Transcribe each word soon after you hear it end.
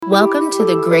Welcome to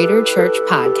the Greater Church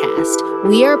Podcast.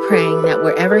 We are praying that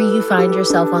wherever you find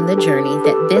yourself on the journey,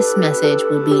 that this message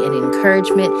will be an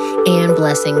encouragement and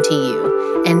blessing to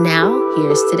you. And now,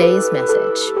 here's today's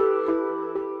message.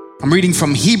 I'm reading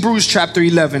from Hebrews chapter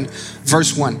 11,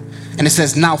 verse 1. And it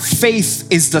says, "Now faith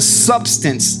is the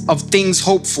substance of things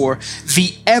hoped for,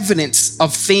 the evidence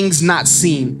of things not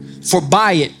seen. For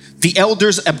by it, the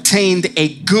elders obtained a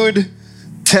good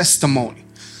testimony."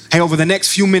 Hey, over the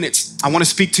next few minutes, I want to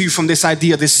speak to you from this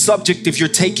idea, this subject, if you're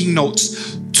taking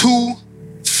notes. Two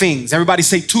things. Everybody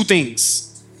say two things.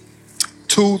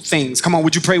 Two things. Come on,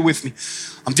 would you pray with me?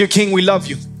 Dear King, we love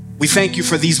you. We thank you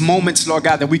for these moments, Lord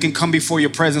God, that we can come before your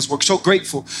presence. We're so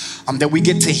grateful that we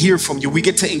get to hear from you. We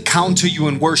get to encounter you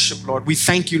in worship, Lord. We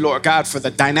thank you, Lord God, for the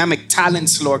dynamic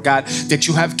talents, Lord God, that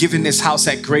you have given this house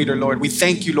at Greater, Lord. We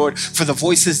thank you, Lord, for the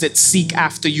voices that seek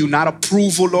after you, not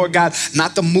approval, Lord God,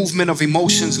 not the movement of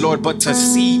emotions, Lord, but to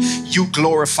see you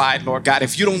glorified, Lord God.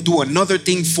 If you don't do another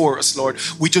thing for us, Lord,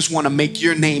 we just want to make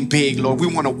your name big, Lord. We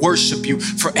want to worship you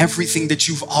for everything that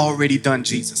you've already done,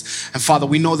 Jesus. And Father,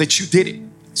 we know that you did it.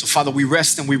 So Father, we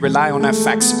rest and we rely on that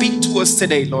fact. Speak to us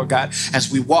today, Lord God, as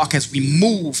we walk, as we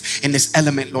move in this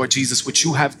element, Lord Jesus, which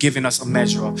you have given us a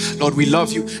measure of. Lord, we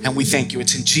love you and we thank you.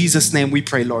 It's in Jesus' name we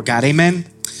pray, Lord God. Amen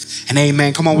and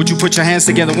amen. Come on, would you put your hands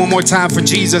together one more time for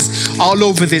Jesus all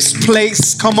over this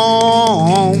place? Come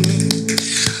on.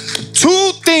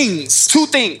 Two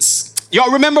things. Y'all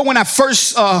remember when I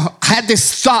first had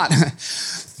this thought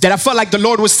that I felt like the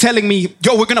Lord was telling me,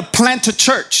 yo, we're going to plant a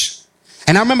church.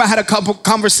 And I remember I had a couple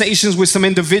conversations with some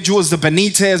individuals, the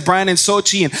Benitez, Brian and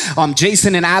Sochi, and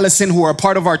Jason and Allison, who are a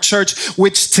part of our church,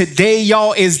 which today,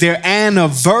 y'all, is their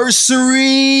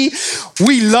anniversary.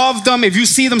 We love them. If you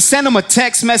see them, send them a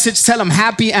text message. Tell them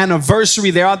happy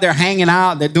anniversary. They're out there hanging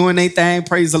out. They're doing their thing.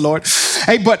 Praise the Lord.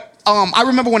 Hey, but I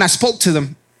remember when I spoke to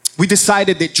them, we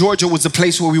decided that Georgia was the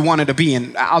place where we wanted to be.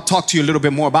 And I'll talk to you a little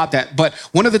bit more about that. But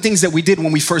one of the things that we did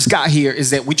when we first got here is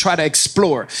that we tried to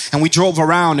explore. And we drove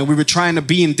around and we were trying to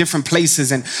be in different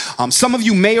places. And some of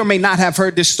you may or may not have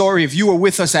heard this story. If you were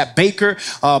with us at Baker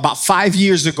about 5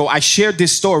 years ago, I shared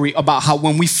this story about how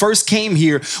when we first came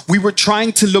here, we were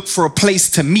trying to look for a place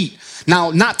to meet.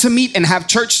 Now, not to meet and have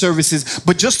church services,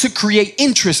 but just to create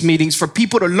interest meetings for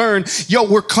people to learn, yo,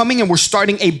 we're coming and we're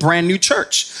starting a brand new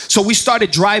church. So we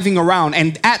started driving around.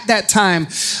 And at that time,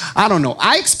 I don't know,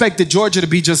 I expected Georgia to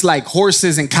be just like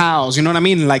horses and cows, you know what I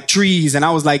mean? Like trees. And I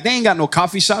was like, they ain't got no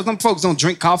coffee shops. Them folks don't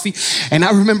drink coffee. And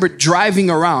I remember driving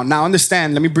around. Now,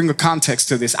 understand, let me bring a context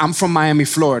to this. I'm from Miami,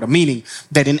 Florida, meaning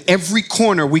that in every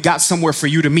corner, we got somewhere for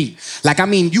you to meet. Like, I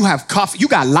mean, you have coffee. You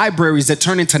got libraries that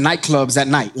turn into nightclubs at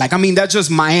night. Like, I mean, that's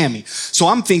just Miami. So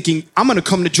I'm thinking, I'm going to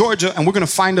come to Georgia and we're going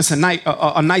to find us a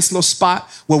nice little spot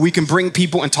where we can bring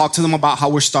people and talk to them about how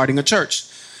we're starting a church.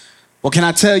 Well, can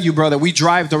I tell you, brother, we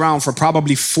drove around for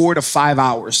probably 4 to 5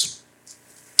 hours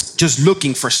just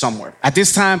looking for somewhere. At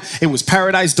this time, it was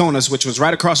Paradise Donuts, which was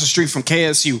right across the street from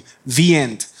KSU, the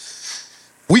end.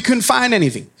 We couldn't find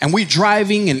anything. And we're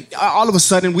driving and all of a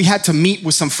sudden we had to meet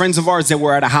with some friends of ours that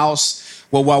were at a house.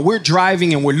 Well, while we're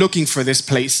driving and we're looking for this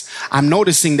place, I'm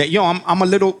noticing that, yo, I'm a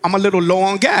little low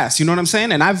on gas. You know what I'm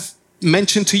saying? And I've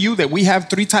mentioned to you that we have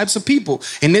 3 types of people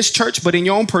in this church, but in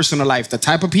your own personal life. The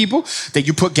type of people that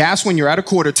you put gas when you're at a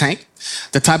quarter tank.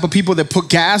 The type of people that put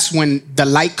gas when the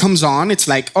light comes on. It's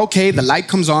like, okay, the light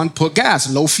comes on, put gas,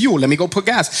 low fuel, let me go put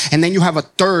gas. And then you have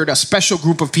a special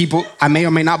group of people, I may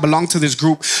or may not belong to this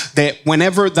group, that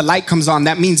whenever the light comes on,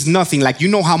 that means nothing. Like, you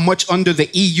know how much under the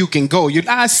E you can go.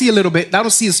 I see a little bit, I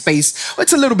don't see a space.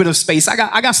 It's a little bit of space. I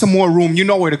got some more room, you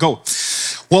know where to go.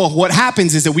 Well, what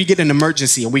happens is that we get an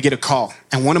emergency and we get a call.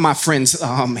 And one of my friends,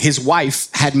 his wife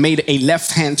had made a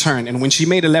left-hand turn. And when she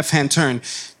made a left-hand turn,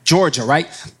 Georgia, right?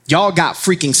 Y'all got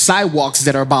freaking sidewalks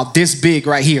that are about this big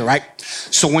right here, right?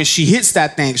 So when she hits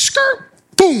that thing, skirt,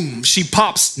 boom, she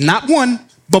pops not one,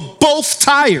 but both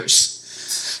tires.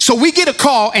 So we get a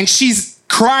call and she's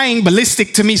crying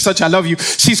ballistic to me, such I love you.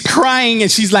 She's crying and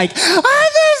she's like,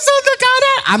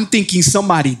 I'm thinking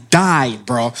somebody died,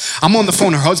 bro. I'm on the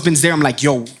phone. Her husband's there. I'm like,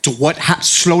 yo,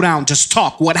 slow down, just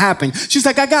talk. What happened? She's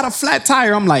like, I got a flat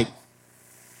tire. I'm like,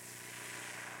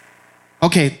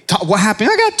 okay, what happened?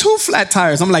 I got 2 flat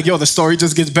tires. I'm like, yo, the story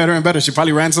just gets better and better. She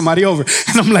probably ran somebody over.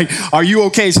 And I'm like, are you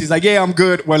okay? She's like, yeah, I'm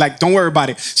good. We're like, don't worry about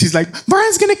it. She's like,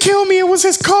 Brian's going to kill me. It was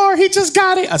his car. He just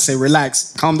got it. I say,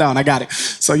 relax, calm down. I got it.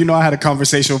 So, I had a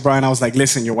conversation with Brian. I was like,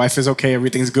 listen, your wife is okay.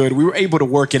 Everything's good. We were able to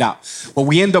work it out. Well,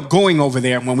 we end up going over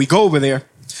there. When we go over there,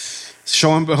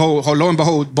 lo and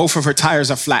behold, both of her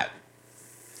tires are flat.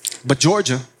 But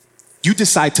Georgia, you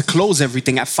decide to close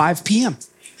everything at 5 p.m.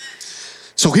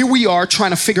 So here we are trying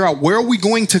to figure out where are we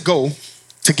going to go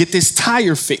to get this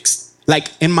tire fixed. Like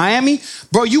in Miami,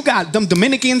 bro, you got them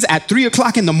Dominicans at 3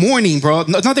 o'clock in the morning, bro.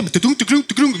 Nothing but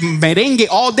merengue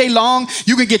all day long.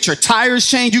 You could get your tires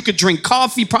changed. You could drink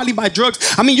coffee, probably buy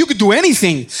drugs. I mean, you could do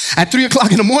anything at 3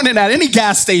 o'clock in the morning at any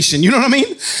gas station. You know what I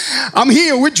mean? I'm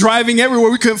here. We're driving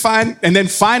everywhere we couldn't find. And then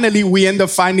finally, we end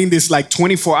up finding this like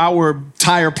 24-hour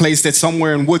tire place that's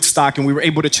somewhere in Woodstock. And we were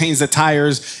able to change the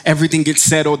tires. Everything gets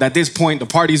settled. At this point, the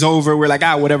party's over. We're like,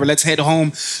 whatever, let's head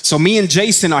home. So me and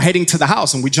Jason are heading to the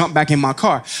house and we jump back in my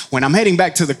car. When I'm heading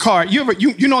back to the car, you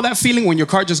know that feeling when your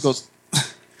car just goes,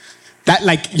 that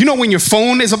like, you know when your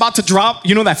phone is about to drop,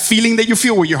 you know that feeling that you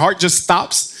feel where your heart just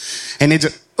stops and it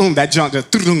just, that jump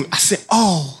just, I said,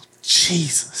 oh,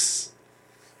 Jesus.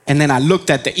 And then I looked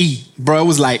at the E, bro, it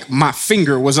was like my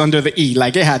finger was under the E,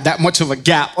 like it had that much of a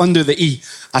gap under the E.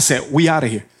 I said, we out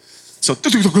of here. So,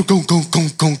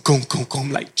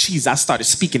 I'm like, Jesus, I started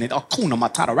speaking it. Hakuna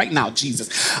Matata right now,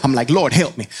 Jesus. I'm like, Lord,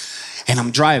 help me. And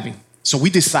I'm driving. So we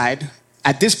decide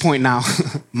at this point now,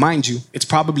 mind you, it's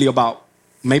probably about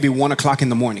maybe 1 o'clock in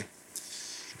the morning.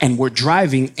 And we're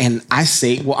driving and I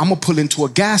say, well, I'm gonna pull into a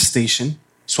gas station.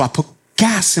 So I put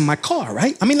gas in my car,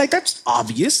 right? I mean, like that's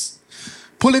obvious.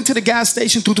 Pull into the gas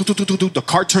station, the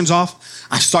car turns off.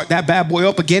 I start that bad boy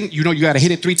up again. You know, you gotta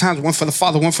hit it 3 times, one for the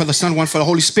Father, one for the Son, one for the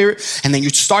Holy Spirit. And then you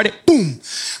start it, boom.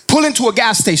 Pull into a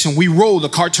gas station, we roll, the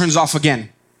car turns off again.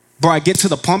 Bro, I get to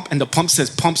the pump and the pump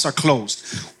says pumps are closed.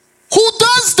 Who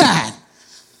does that?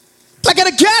 Like at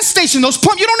a gas station, those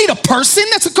pumps, you don't need a person,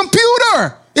 that's a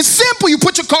computer. It's simple, you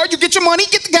put your card, you get your money,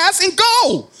 get the gas and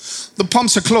go. The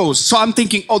pumps are closed. So I'm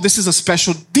thinking, oh, this is a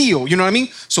special deal. You know what I mean?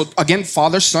 So again,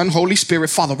 Father, Son, Holy Spirit,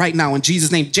 Father, right now in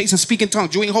Jesus' name. Jason, speak in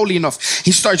tongues. You ain't holy enough.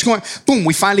 He starts going, boom,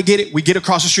 we finally get it. We get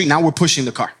across the street. Now we're pushing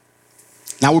the car.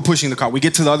 We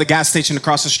get to the other gas station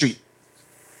across the street.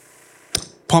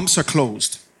 Pumps are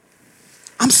closed.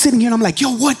 I'm sitting here and I'm like,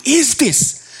 yo, what is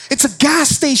this? It's a gas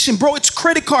station, bro. It's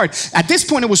credit card. At this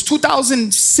point, it was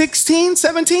 2016,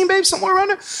 17, babe, somewhere around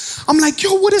there. I'm like,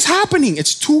 yo, what is happening?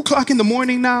 It's 2 o'clock in the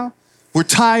morning now. We're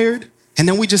tired. And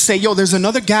then we just say, yo, there's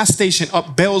another gas station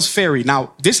up Bell's Ferry.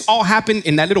 Now, this all happened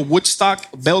in that little Woodstock,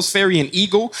 Bell's Ferry and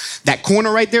Eagle, that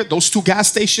corner right there, those 2 gas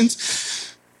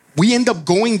stations. We end up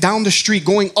going down the street,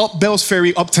 going up Bell's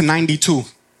Ferry up to 92.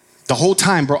 The whole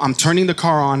time, bro, I'm turning the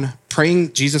car on,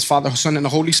 praying Jesus, Father, Son, and the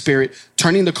Holy Spirit,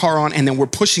 turning the car on, and then we're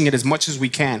pushing it as much as we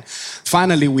can.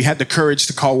 Finally, we had the courage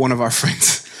to call one of our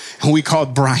friends. And we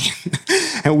called Brian.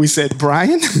 And we said,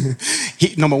 Brian?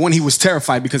 Number one, he was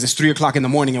terrified because it's 3 o'clock in the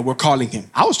morning and we're calling him.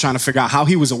 I was trying to figure out how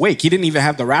he was awake. He didn't even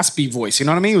have the raspy voice. You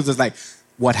know what I mean? He was just like,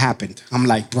 what happened? I'm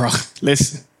like, bro,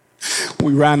 listen,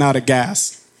 we ran out of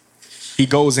gas. He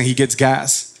goes and he gets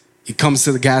gas. He comes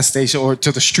to the gas station or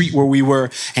to the street where we were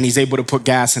and he's able to put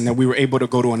gas in. Then we were able to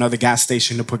go to another gas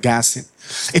station to put gas in.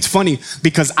 It's funny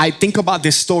because I think about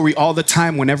this story all the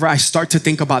time whenever I start to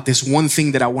think about this one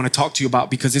thing that I want to talk to you about,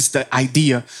 because it's the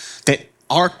idea that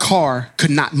our car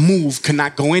could not move, could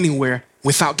not go anywhere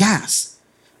without gas.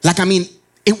 Like, I mean,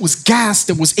 it was gas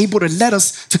that was able to let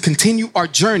us to continue our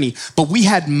journey, but we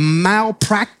had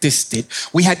malpracticed it.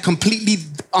 We had completely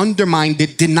undermined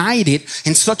it, denied it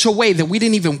in such a way that we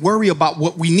didn't even worry about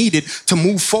what we needed to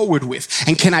move forward with.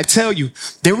 And can I tell you,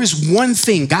 there is one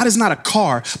thing, God is not a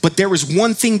car, but there is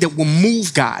one thing that will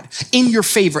move God in your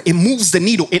favor. It moves the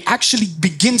needle. It actually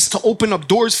begins to open up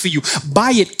doors for you.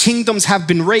 By it, kingdoms have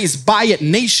been raised. By it,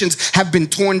 nations have been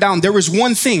torn down. There is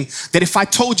one thing that if I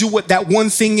told you what that one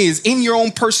thing is in your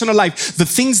own personal life, the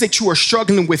things that you are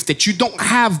struggling with, that you don't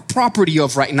have property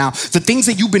of right now, the things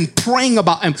that you've been praying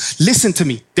about, and listen to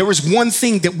me, there is one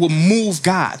thing that will move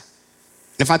God.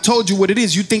 If I told you what it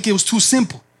is, you'd think it was too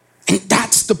simple. And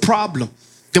that's the problem,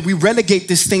 that we relegate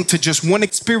this thing to just one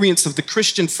experience of the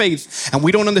Christian faith, and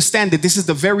we don't understand that this is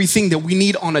the very thing that we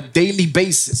need on a daily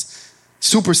basis.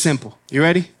 Super simple. You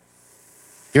ready?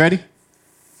 You ready?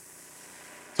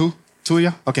 Two of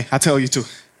you? Okay, I'll tell you two.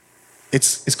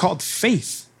 It's called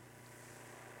faith.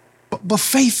 But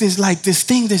faith is like this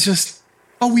thing that's just,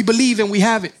 oh, we believe and we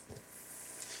have it.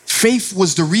 Faith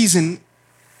was the reason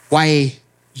why a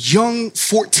young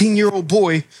 14-year-old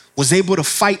boy was able to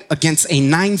fight against a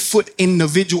 9-foot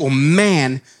individual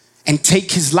man and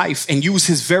take his life and use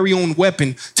his very own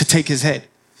weapon to take his head.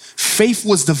 Faith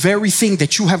was the very thing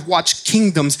that you have watched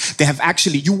kingdoms that have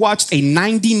actually, you watched a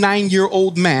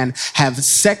 99-year-old man have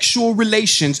sexual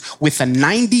relations with a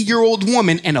 90-year-old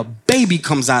woman and a baby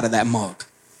comes out of that mug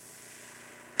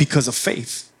because of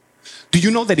faith. Do you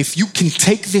know that if you can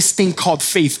take this thing called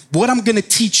faith, what I'm going to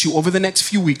teach you over the next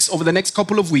few weeks, over the next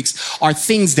couple of weeks, are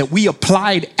things that we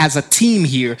applied as a team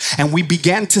here, and we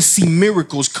began to see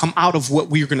miracles come out of what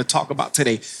we're going to talk about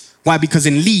today. Why? Because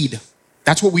in Lead,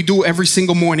 That's what we do every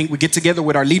single morning. We get together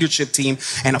with our leadership team.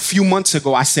 And a few months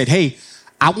ago, I said, hey,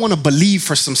 I want to believe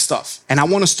for some stuff and I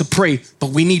want us to pray, but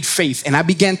we need faith. And I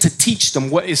began to teach them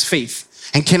what is faith.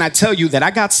 And can I tell you that I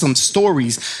got some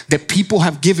stories that people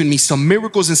have given me, some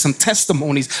miracles and some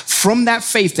testimonies from that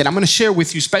faith that I'm going to share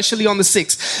with you, especially on the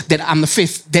 6th, that I'm the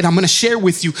 5th, that I'm going to share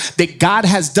with you that God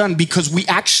has done because we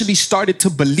actually started to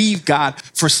believe God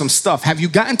for some stuff. Have you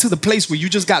gotten to the place where you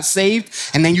just got saved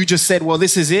and then you just said, well,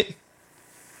 this is it?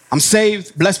 I'm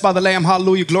saved, blessed by the Lamb,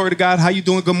 hallelujah, glory to God. How you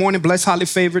doing? Good morning, blessed, highly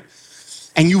favored.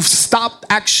 And you've stopped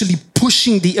actually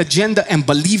pushing the agenda and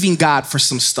believing God for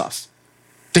some stuff.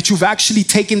 That you've actually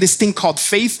taken this thing called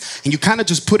faith and you kind of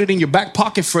just put it in your back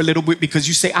pocket for a little bit because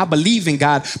you say, I believe in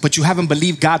God, but you haven't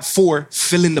believed God for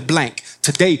fill in the blank.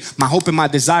 Today, my hope and my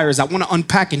desire is I want to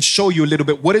unpack and show you a little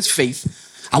bit what is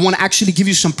faith. I want to actually give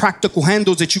you some practical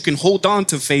handles that you can hold on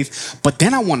to faith, but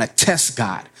then I want to test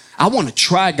God. I want to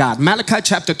try God. Malachi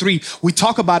chapter 3, we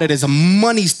talk about it as a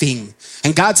money thing.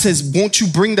 And God says, won't you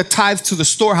bring the tithes to the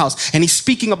storehouse? And he's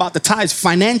speaking about the tithes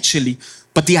financially.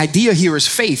 But the idea here is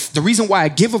faith. The reason why I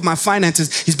give of my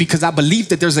finances is because I believe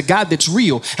that there's a God that's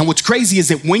real. And what's crazy is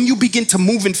that when you begin to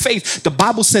move in faith, the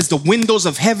Bible says the windows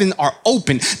of heaven are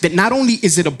open. That not only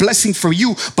is it a blessing for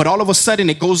you, but all of a sudden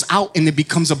it goes out and it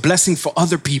becomes a blessing for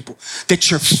other people.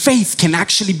 That your faith can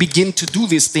actually begin to do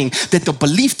this thing. That the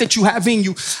belief that you have in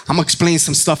you, I'm going to explain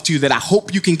some stuff to you that I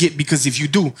hope you can get, because if you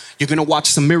do, you're going to watch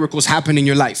some miracles happen in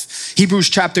your life. Hebrews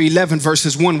chapter 11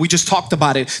 verses 1, we just talked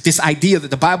about it. This idea that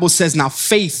the Bible says, now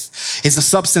faith is the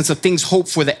substance of things hoped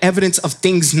for, the evidence of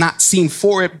things not seen.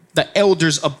 For it, the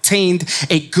elders obtained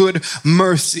a good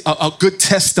mercy, a good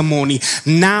testimony.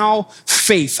 Now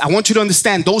faith. I want you to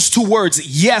understand those two words.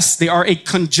 Yes, they are a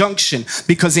conjunction,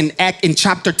 because in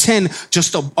chapter 10,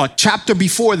 just a chapter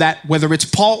before that, whether it's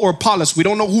Paul or Apollos, we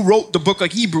don't know who wrote the book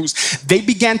of Hebrews, they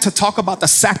began to talk about the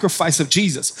sacrifice of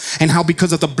Jesus and how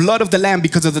because of the blood of the Lamb,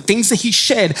 because of the things that he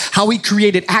shed, how he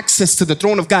created access to the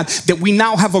throne of God, that we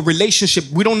now have a relationship.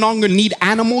 We don't longer need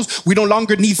animals. We no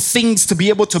longer need things to be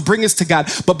able to bring us to God.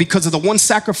 But because of the one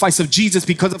sacrifice of Jesus,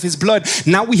 because of his blood,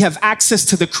 now we have access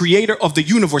to the creator of the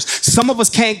universe. Some of us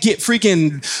can't get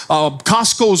freaking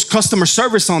Costco's customer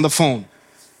service on the phone,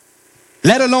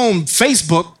 let alone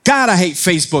Facebook. God, I hate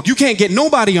Facebook. You can't get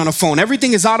nobody on the phone.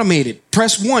 Everything is automated.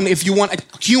 Press 1 if you want a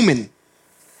human.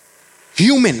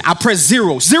 I press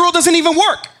 0. 0 doesn't even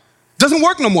work. Doesn't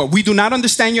work no more. We do not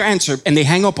understand your answer, and they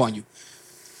hang up on you.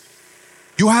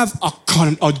 You have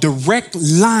a direct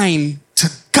line to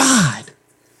God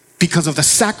because of the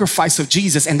sacrifice of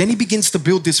Jesus. And then he begins to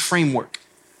build this framework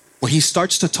where he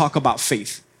starts to talk about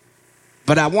faith.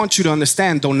 But I want you to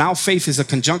understand, though now faith is a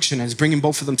conjunction and is bringing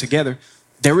both of them together,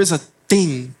 there is a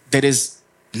thing that is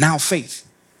now faith.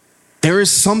 There is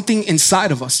something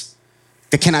inside of us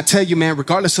that, can I tell you, man,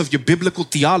 regardless of your biblical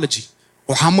theology,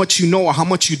 or how much you know or how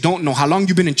much you don't know, how long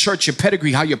you've been in church, your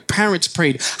pedigree, how your parents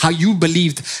prayed, how you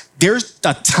believed, there's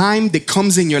a time that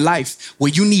comes in your life where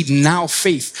you need now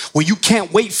faith, where you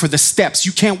can't wait for the steps.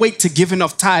 You can't wait to give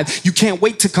enough tithe. You can't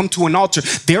wait to come to an altar.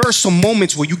 There are some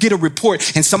moments where you get a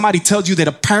report and somebody tells you that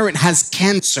a parent has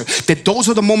cancer, that those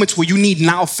are the moments where you need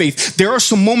now faith. There are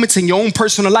some moments in your own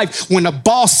personal life when a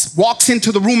boss walks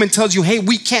into the room and tells you, hey,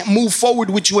 we can't move forward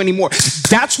with you anymore.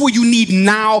 That's where you need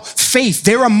now faith.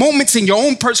 There are moments in your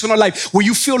own personal life where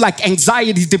you feel like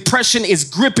anxiety, depression is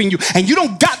gripping you, and you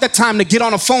don't got the time to get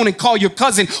on a phone and call your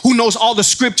cousin who knows all the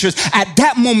scriptures. At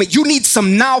that moment, you need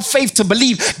some now faith to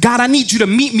believe, God, I need you to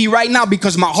meet me right now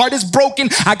because my heart is broken.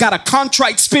 I got a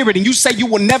contrite spirit, and you say you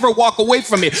will never walk away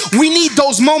from it. We need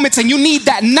those moments, and you need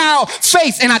that now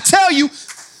faith. And I tell you,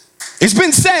 it's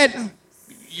been said,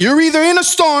 you're either in a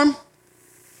storm,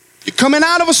 you're coming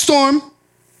out of a storm,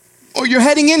 or you're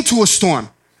heading into a storm.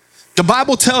 The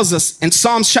Bible tells us in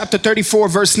Psalms chapter 34,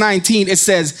 verse 19, it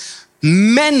says,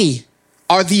 many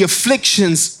are the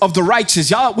afflictions of the righteous.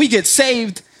 Y'all, we get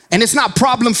saved and it's not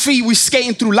problem free. We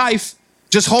skating through life,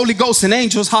 just Holy Ghost and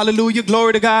angels. Hallelujah,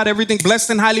 glory to God, everything blessed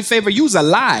and highly favored. Use a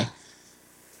lie.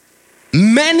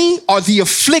 Many are the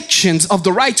afflictions of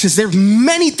the righteous. There's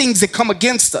many things that come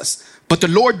against us, but the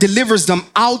Lord delivers them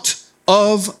out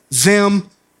of them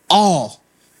all.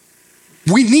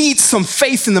 We need some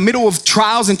faith in the middle of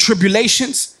trials and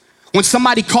tribulations. When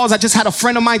somebody calls, I just had a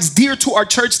friend of mine, it's dear to our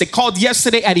church. They called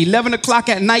yesterday at 11 o'clock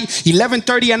at night,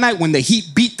 11:30 at night when the Heat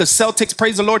beat the Celtics.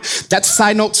 Praise the Lord. That's a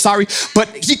side note, sorry.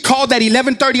 But he called at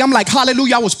 11:30. I'm like,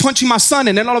 hallelujah. I was punching my son.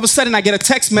 And then all of a sudden I get a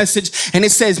text message and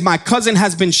it says, my cousin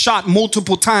has been shot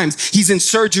multiple times. He's in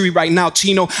surgery right now,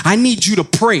 Chino. I need you to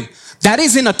pray. That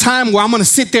isn't a time where I'm going to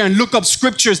sit there and look up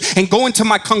scriptures and go into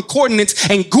my concordance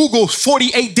and Google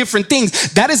 48 different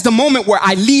things. That is the moment where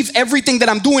I leave everything that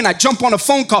I'm doing. I jump on a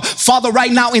phone call. Father,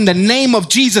 right now, in the name of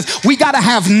Jesus, we got to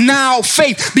have now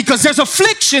faith, because there's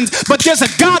afflictions, but there's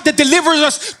a God that delivers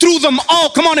us through them all.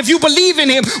 Come on, if you believe in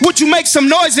him, would you make some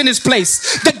noise in this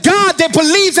place? The God that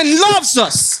believes and loves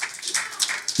us.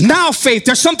 Now faith,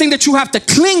 there's something that you have to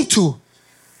cling to.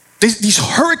 These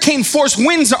hurricane force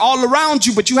winds are all around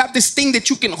you, but you have this thing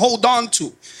that you can hold on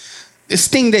to. This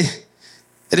thing that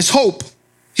is hope.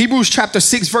 Hebrews chapter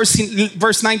 6,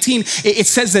 verse 19, it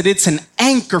says that it's an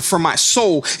anchor for my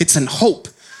soul. It's an hope.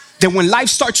 That when life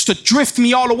starts to drift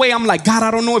me all the way, I'm like, God, I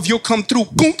don't know if you'll come through.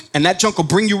 And that junk will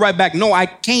bring you right back. No, I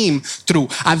came through.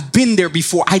 I've been there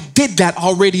before. I did that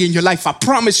already in your life. I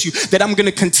promise you that I'm going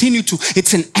to continue to.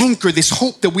 It's an anchor, this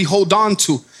hope that we hold on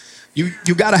to.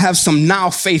 You got to have some now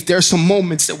faith. There are some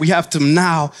moments that we have to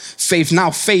now faith.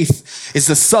 Now faith is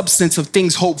the substance of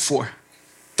things hoped for.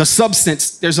 The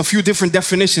substance, there's a few different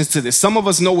definitions to this. Some of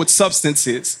us know what substance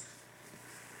is.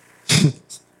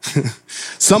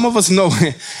 Some of us know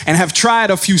and have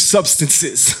tried a few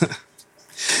substances.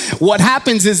 What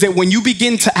happens is that when you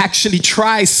begin to actually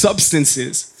try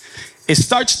substances, it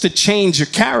starts to change your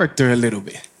character a little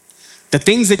bit. The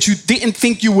things that you didn't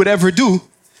think you would ever do,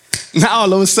 now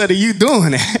all of a sudden you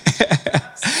doing it.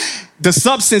 The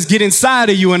substance get inside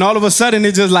of you and all of a sudden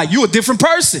it's just like you a different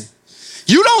person.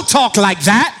 You don't talk like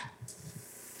that.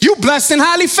 You blessed and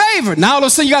highly favored. Now all of a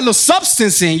sudden you got a little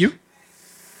substance in you.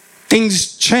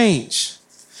 Things change.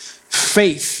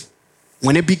 Faith,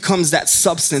 when it becomes that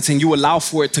substance and you allow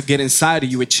for it to get inside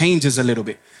of you, it changes a little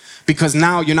bit. Because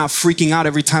now you're not freaking out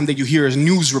every time that you hear a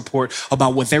news report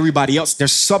about what everybody else,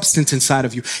 there's substance inside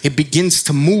of you. It begins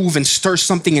to move and stir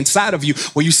something inside of you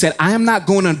where you said, I am not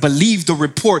going to believe the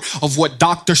report of what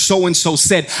Dr. So-and-so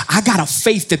said. I got a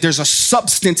faith that there's a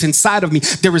substance inside of me.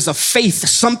 There is a faith,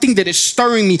 something that is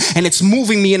stirring me and it's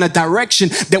moving me in a direction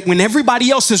that when everybody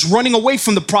else is running away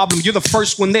from the problem, you're the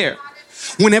first one there.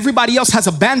 When everybody else has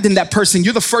abandoned that person,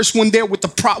 you're the first one there with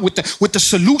the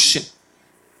solution.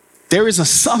 There is a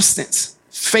substance.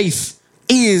 Faith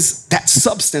is that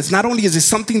substance. Not only is it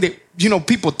something that,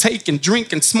 people take and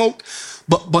drink and smoke,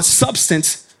 but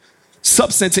substance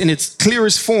in its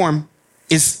clearest form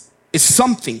is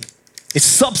something. It's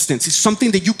substance. It's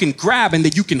something that you can grab and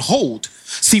that you can hold.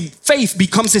 See, faith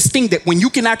becomes this thing that when you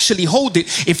can actually hold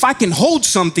it, if I can hold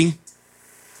something,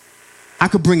 I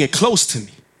could bring it close to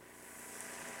me.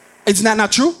 Isn't that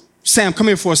not true? Sam, come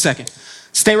here for a second.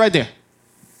 Stay right there.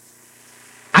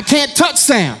 I can't touch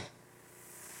Sam.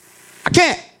 I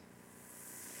can't.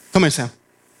 Come here, Sam.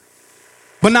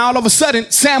 But now all of a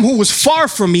sudden, Sam, who was far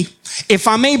from me, if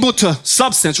I'm able to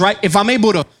substance, right? If I'm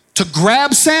able to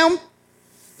grab Sam,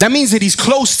 that means that he's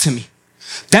close to me.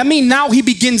 That means now he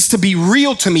begins to be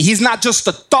real to me. He's not just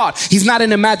a thought. He's not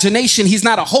an imagination. He's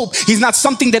not a hope. He's not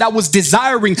something that I was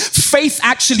desiring. Faith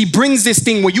actually brings this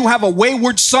thing where you have a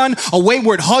wayward son, a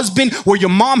wayward husband, where your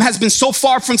mom has been so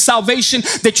far from salvation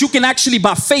that you can actually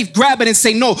by faith grab it and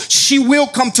say, no, she will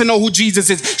come to know who Jesus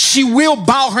is. She will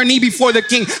bow her knee before the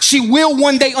King. She will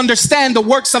one day understand the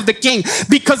works of the King.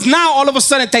 Because now all of a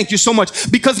sudden, thank you so much.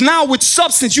 Because now with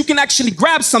substance, you can actually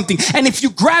grab something. And if you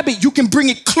grab it, you can bring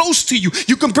it close to you.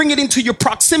 You can bring it into your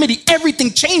proximity. Everything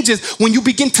changes when you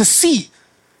begin to see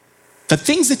the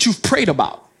things that you've prayed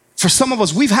about. For some of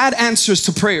us, we've had answers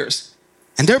to prayers.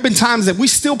 And there have been times that we're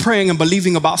still praying and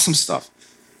believing about some stuff.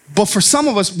 But for some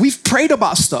of us, we've prayed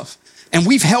about stuff and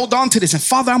we've held on to this. And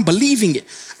Father, I'm believing it.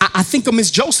 I think of Miss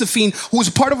Josephine, who was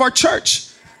part of our church,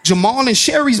 Jamal and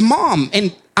Sherry's mom.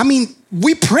 And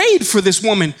we prayed for this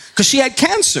woman because she had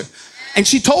cancer. And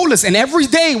she told us, and every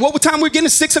day, what time we were getting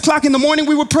at 6 o'clock in the morning,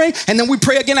 we would pray. And then we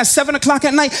pray again at 7 o'clock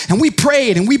at night. And we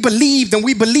prayed and we believed and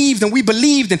we believed and we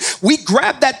believed. And we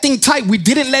grabbed that thing tight. We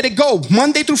didn't let it go.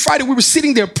 Monday through Friday, we were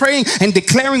sitting there praying and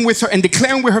declaring with her and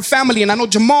declaring with her family. And I know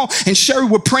Jamal and Sherry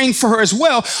were praying for her as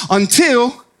well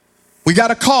until we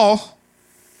got a call.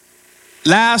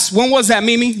 When was that,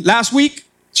 Mimi? Last week?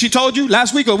 She told you?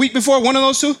 Last week or a week before? One of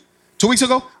those two? 2 weeks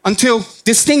ago? Until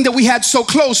this thing that we had so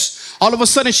close, all of a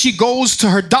sudden she goes to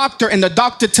her doctor and the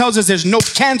doctor tells us there's no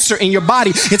cancer in your body.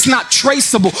 It's not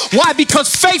traceable. Why?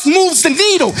 Because faith moves the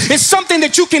needle. It's something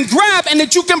that you can grab and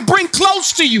that you can bring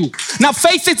close to you. Now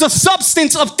faith is a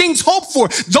substance of things hoped for.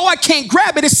 Though I can't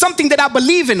grab it, it's something that I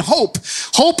believe in. Hope.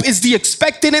 Hope is the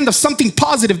expected end of something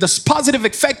positive. The positive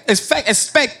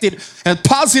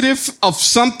positive of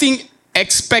something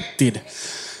expected.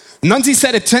 Nunzi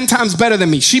said it 10 times better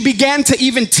than me. She began to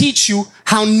even teach you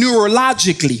how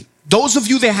neurologically Those of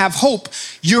you that have hope,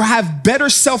 you have better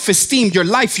self-esteem, your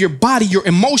life, your body, your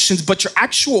emotions, but your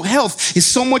actual health is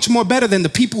so much more better than the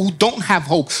people who don't have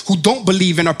hope, who don't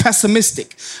believe and are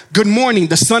pessimistic. Good morning,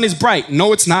 the sun is bright.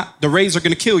 No, it's not. The rays are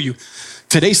gonna kill you.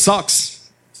 Today sucks.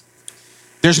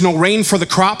 There's no rain for the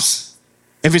crops.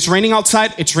 If it's raining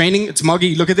outside, it's raining, it's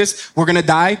muggy. Look at this, we're gonna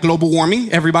die, global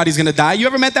warming, everybody's gonna die. You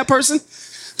ever met that person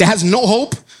that has no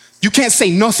hope? You can't say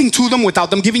nothing to them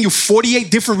without them giving you 48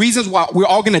 different reasons why we're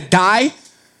all gonna die.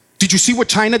 Did you see what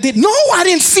China did? No, I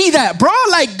didn't see that, bro.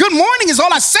 Like, good morning is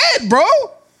all I said, bro.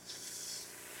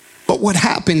 But what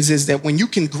happens is that when you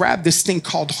can grab this thing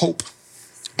called hope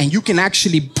and you can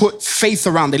actually put faith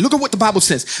around it. Look at what the Bible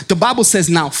says. The Bible says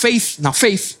now faith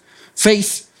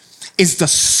is the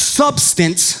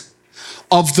substance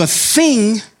of the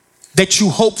thing that you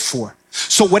hope for.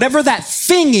 So whatever that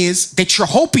thing is that you're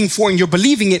hoping for and you're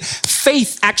believing it,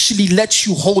 faith actually lets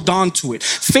you hold on to it.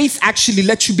 Faith actually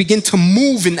lets you begin to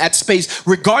move in that space,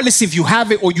 regardless if you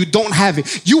have it or you don't have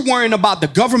it. You worrying about the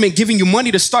government giving you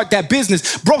money to start that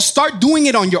business. Bro, start doing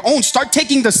it on your own. Start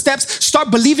taking the steps,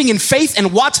 start believing in faith,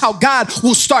 and watch how God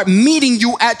will start meeting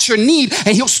you at your need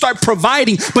and he'll start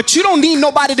providing. But you don't need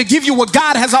nobody to give you what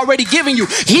God has already given you.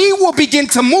 He will begin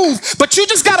to move, but you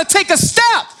just got to take a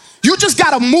step. You just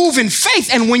got to move in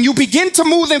faith. And when you begin to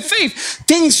move in faith,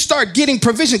 things start getting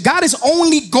provision. God is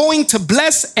only going to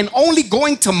bless and only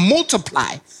going to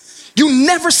multiply. You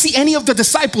never see any of the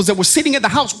disciples that were sitting at the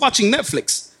house watching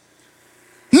Netflix.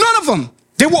 None of them.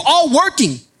 They were all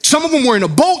working. Some of them were in a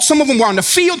boat. Some of them were on the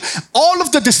field. All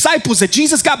of the disciples that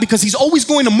Jesus got, because he's always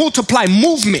going to multiply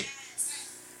movement.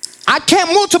 I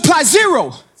can't multiply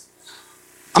 0.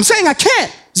 I'm saying I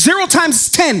can't. 0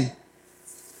 times 10.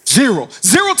 0.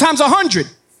 0 times 100.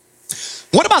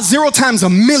 What about 0 times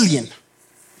 1,000,000?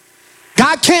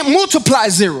 God can't multiply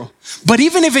 0. But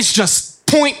even if it's just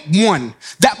 0.1,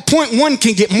 that 0.1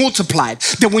 can get multiplied.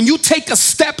 That when you take a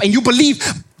step and you believe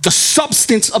the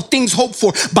substance of things hoped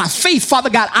for by faith,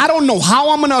 Father God, I don't know how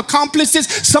I'm going to accomplish this.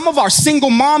 Some of our single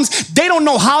moms, they don't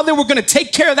know how they were going to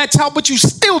take care of that child, but you're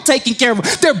still taking care of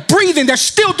them. They're breathing. They're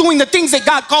still doing the things that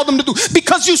God called them to do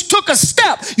because you took a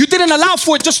step. You didn't allow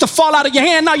for it just to fall out of your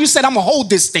hand. Now you said, I'm going to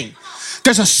hold this thing.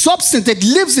 There's a substance that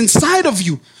lives inside of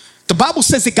you. The Bible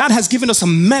says that God has given us a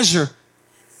measure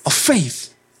of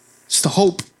faith. It's the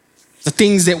hope. The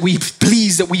things that we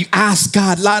please, that we ask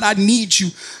God, Lord, I need you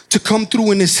to come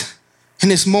through in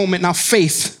this moment. Now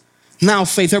faith.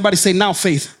 Everybody say now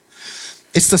faith.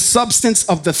 It's the substance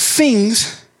of the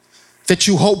things that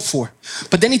you hope for.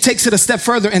 But then he takes it a step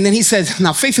further and then he says,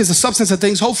 now faith is the substance of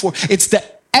things hoped for. It's the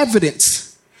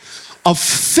evidence of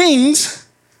things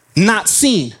not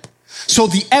seen. So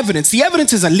the evidence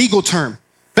is a legal term.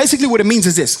 Basically what it means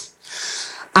is this.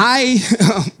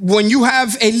 When you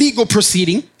have a legal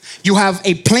proceeding, you have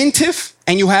a plaintiff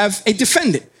and you have a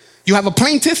defendant. You have a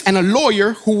plaintiff and a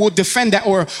lawyer who will defend that,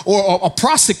 or a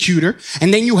prosecutor,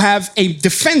 and then you have a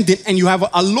defendant and you have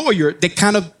a lawyer. They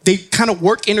kind of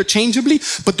work interchangeably,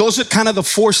 but those are kind of the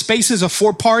 4 spaces of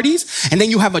 4 parties. And then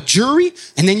you have a jury,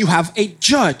 and then you have a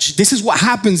judge. This is what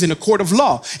happens in a court of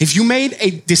law. If you made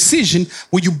a decision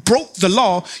where you broke the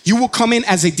law, you will come in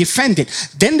as a defendant.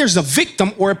 Then there's a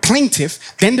victim or a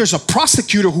plaintiff. Then there's a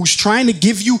prosecutor who's trying to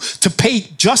give you to pay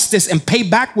justice and pay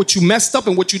back what you messed up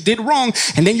and what you did wrong.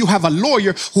 And then you have a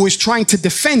lawyer who is trying to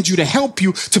defend you, to help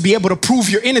you to be able to prove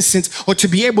your innocence or to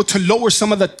be able to lower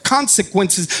some of the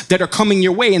consequences that are coming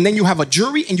your way. And then you have a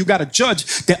jury and you got a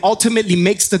judge that ultimately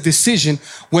makes the decision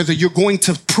whether you're going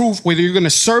to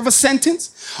serve a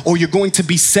sentence or you're going to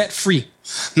be set free.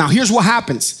 Now, here's what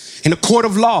happens. In a court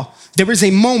of law, there is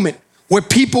a moment where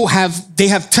people have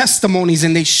testimonies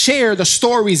and they share the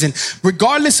stories, and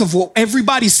regardless of what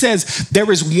everybody says, there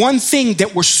is one thing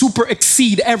that will super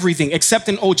exceed everything, except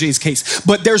in OJ's case.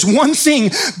 But there's one thing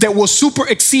that will super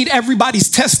exceed everybody's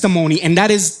testimony, and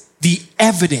that is the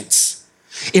evidence.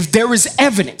 If there is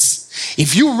evidence,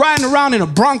 if you're riding around in a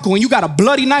Bronco and you got a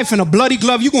bloody knife and a bloody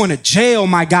glove, you're going to jail,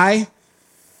 my guy.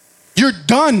 You're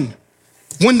done.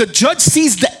 When the judge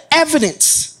sees the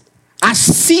evidence, I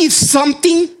see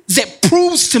something that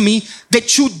proves to me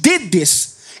that you did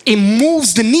this. It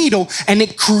moves the needle and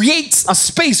it creates a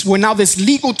space where now this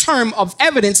legal term of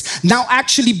evidence now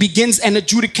actually begins an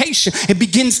adjudication. It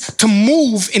begins to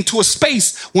move into a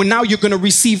space where now you're going to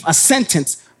receive a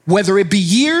sentence, whether it be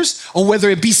years or whether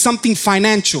it be something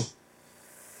financial.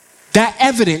 That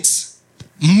evidence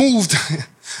moved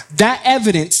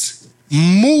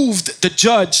the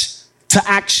judge to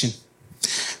action.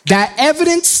 That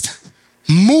evidence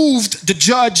moved the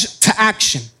judge to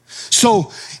action.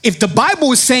 So if the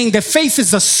Bible is saying that faith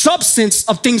is the substance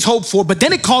of things hoped for, but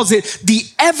then it calls it the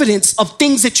evidence of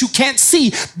things that you can't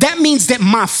see, that means that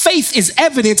my faith is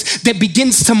evidence that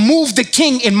begins to move the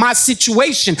king in my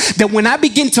situation. That when I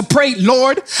begin to pray,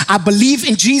 Lord, I believe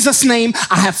in Jesus' name,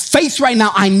 I have faith right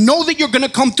now, I know that you're gonna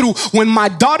come through. When my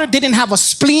daughter didn't have a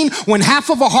spleen, when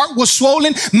half of her heart was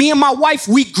swollen, me and my wife,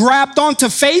 we grabbed onto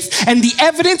faith, and the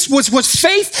evidence was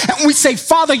faith, and we say,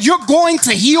 Father, you're going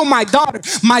to heal my daughter.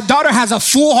 My daughter has a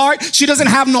full heart. She doesn't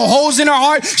have no holes in her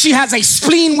heart. She has a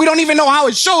spleen. We don't even know how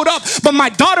it showed up, but my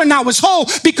daughter now is whole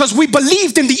because we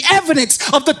believed in the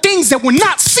evidence of the things that were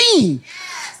not seen.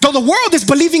 Though the world is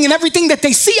believing in everything that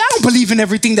they see, I don't believe in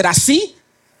everything that I see.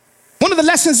 One of the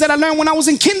lessons that I learned when I was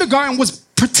in kindergarten was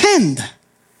pretend.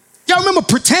 Y'all remember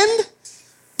pretend?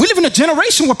 We live in a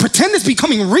generation where pretend is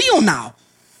becoming real now.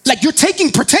 Like you're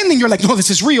taking pretending, you're like, no, this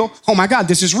is real. Oh my God,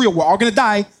 this is real. We're all gonna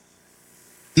die.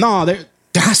 No, there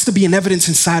has to be an evidence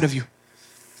inside of you.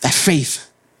 That faith,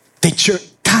 that you're,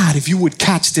 God, if you would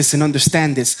catch this and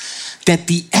understand this, that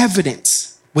the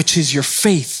evidence, which is your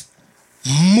faith,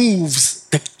 moves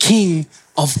the King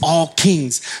of all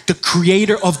kings. The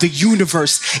creator of the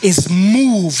universe is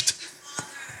moved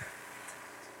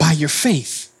by your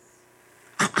faith.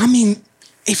 I mean,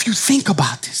 if you think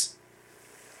about this,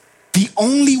 the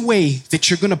only way that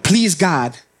you're gonna please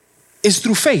God is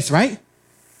through faith, right?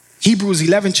 Hebrews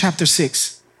 11, chapter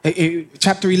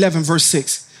 11, verse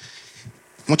 6.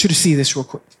 I want you to see this real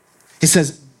quick. It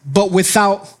says, but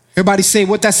without, everybody say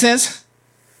what that says?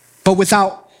 But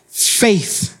without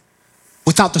faith,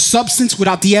 without the substance,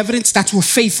 without the evidence, that's what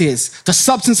faith is. The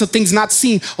substance of things not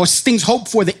seen, or things hoped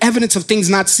for, the evidence of things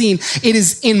not seen. It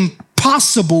is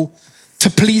impossible to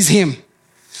please him.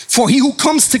 For he who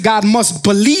comes to God must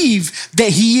believe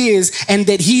that he is, and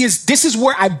that he is. This is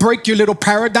where I break your little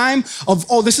paradigm of,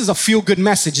 oh, this is a feel-good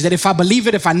message. That if I believe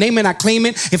it, if I name it, I claim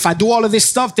it. If I do all of this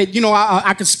stuff, that, you know,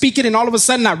 I can speak it and all of a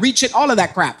sudden I reach it, all of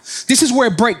that crap. This is where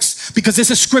it breaks, because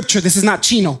this is scripture. This is not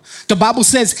Chino. The Bible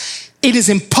says it is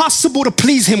impossible to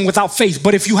please him without faith.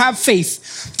 But if you have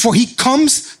faith, for he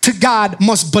comes to God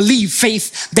must believe,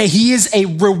 faith, that he is a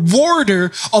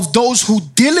rewarder of those who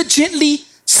diligently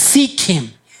seek him.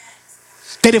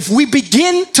 That if we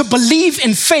begin to believe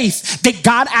in faith, that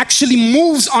God actually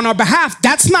moves on our behalf.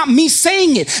 That's not me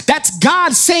saying it. That's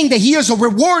God saying that he is a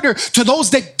rewarder to those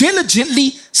that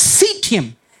diligently seek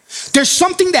him. There's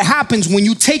something that happens when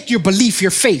you take your belief,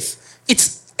 your faith.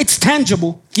 It's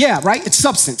tangible. Yeah, right? It's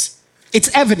substance.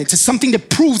 It's evidence. It's something that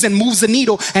proves and moves the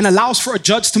needle and allows for a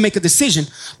judge to make a decision.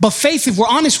 But faith, if we're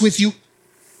honest with you,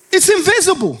 it's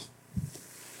invisible.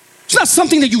 It's not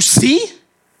something that you see.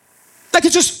 Like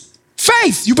it's just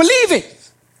faith, you believe it.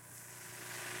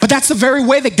 But that's the very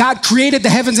way that God created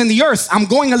the heavens and the earth. I'm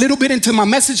going a little bit into my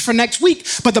message for next week,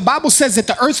 but the Bible says that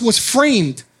the earth was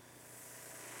framed.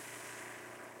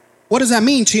 What does that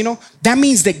mean, Chino? That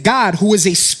means that God, who is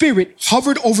a spirit,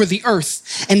 hovered over the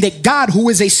earth, and that God, who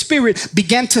is a spirit,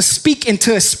 began to speak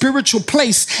into a spiritual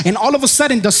place, and all of a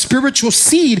sudden the spiritual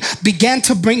seed began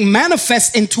to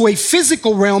manifest into a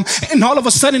physical realm, and all of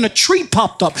a sudden a tree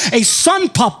popped up, a sun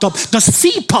popped up, the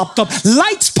sea popped up,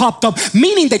 lights popped up,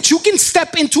 meaning that you can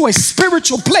step into a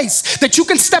spiritual place, that you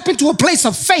can step into a place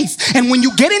of faith, and when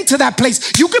you get into that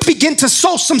place, you can begin to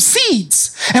sow some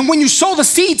seeds, and when you sow the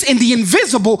seeds in the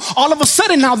invisible, all of a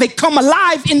sudden now they come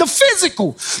alive in the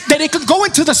physical, that it could go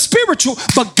into the spiritual,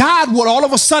 but God would all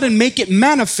of a sudden make it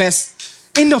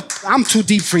manifest in the, I'm too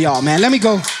deep for y'all, man. Let me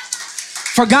go.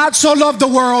 For God so loved the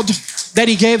world that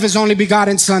he gave his only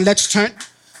begotten son. Let's turn.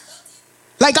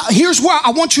 Like, here's where I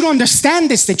want you to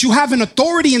understand this, that you have an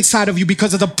authority inside of you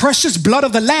because of the precious blood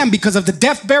of the Lamb, because of the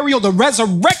death, burial, the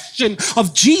resurrection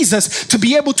of Jesus, to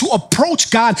be able to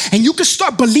approach God, and you can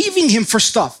start believing him for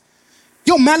stuff.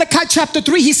 Yo, Malachi chapter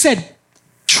 3, he said,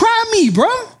 try me, bro.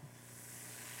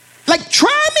 Like,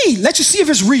 try me. Let's just see if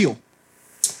it's real.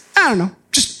 I don't know.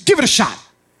 Just give it a shot.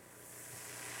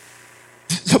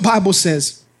 The Bible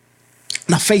says,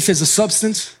 now faith is a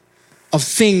substance of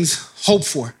things hoped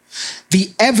for,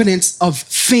 the evidence of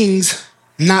things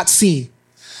not seen.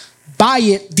 By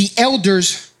it, the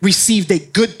elders received a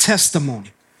good testimony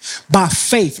by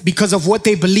faith because of what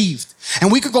they believed.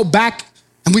 And we could go back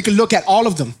and we could look at all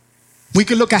of them. We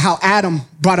could look at how Adam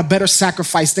brought a better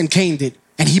sacrifice than Cain did,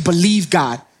 and he believed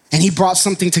God, and he brought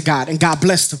something to God, and God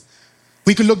blessed him.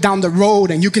 We could look down the road,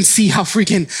 and you can see how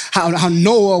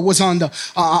Noah was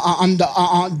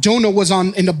Jonah was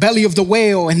in the belly of the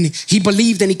whale, and he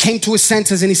believed, and he came to his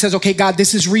senses, and he says, okay, God,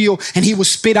 this is real, and he was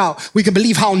spit out. We could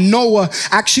believe how Noah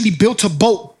actually built a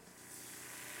boat,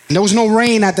 and there was no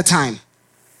rain at the time.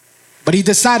 But he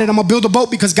decided, I'm gonna build a boat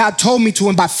because God told me to,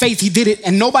 and by faith he did it.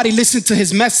 And nobody listened to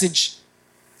his message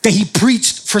that he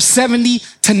preached for 70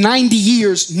 to 90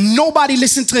 years. Nobody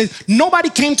listened to it. Nobody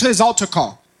came to his altar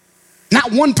call.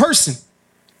 Not one person.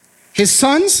 His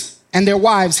sons and their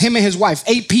wives, him and his wife,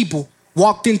 8 people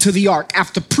walked into the ark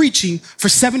after preaching for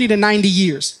 70 to 90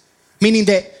 years. Meaning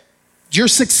that your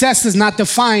success is not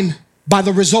defined by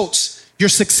the results. Your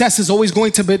success is always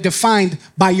going to be defined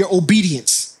by your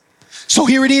obedience. So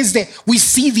here it is that we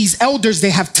see these elders,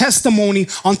 they have testimony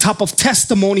on top of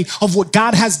testimony of what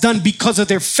God has done because of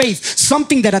their faith.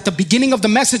 Something that at the beginning of the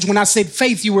message, when I said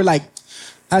faith, you were like,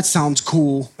 that sounds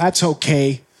cool, that's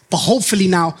okay. But hopefully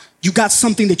now you got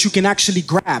something that you can actually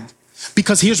grab.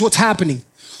 Because here's what's happening.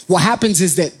 What happens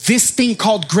is that this thing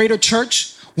called Greater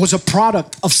Church was a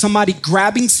product of somebody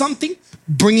grabbing something,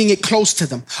 bringing it close to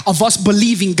them, of us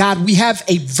believing, God, we have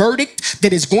a verdict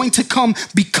that is going to come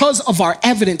because of our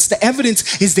evidence. The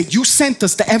evidence is that you sent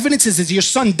us. The evidence is that your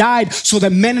son died so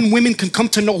that men and women can come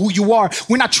to know who you are.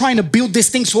 We're not trying to build this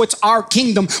thing so it's our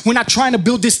kingdom. We're not trying to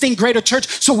build this thing, Greater Church,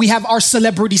 so we have our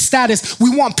celebrity status.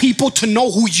 We want people to know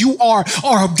who you are.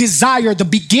 Our desire, the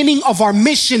beginning of our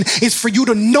mission is for you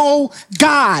to know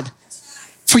God,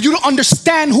 for you to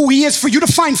understand who he is, for you to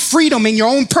find freedom in your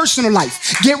own personal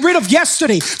life. Get rid of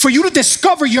yesterday, for you to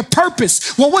discover your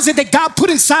purpose. What was it that God put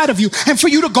inside of you? And for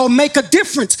you to go make a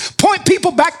difference. Point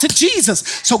people back to Jesus.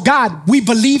 So God, we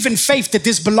believe in faith that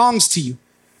this belongs to you.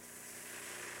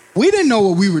 We didn't know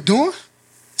what we were doing.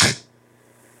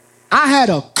 I had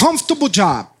a comfortable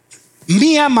job,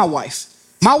 me and my wife.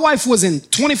 My wife was in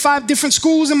 25 different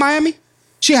schools in Miami.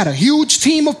 She had a huge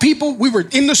team of people. We were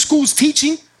in the schools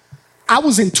teaching. I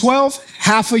was in 12,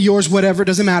 half of yours, whatever,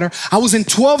 doesn't matter. I was in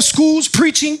 12 schools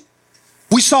preaching.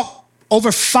 We saw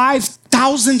over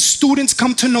 5,000 students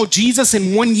come to know Jesus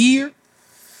in 1 year.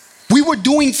 We were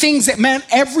doing things that, man,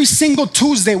 every single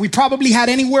Tuesday, we probably had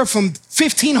anywhere from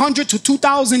 1,500 to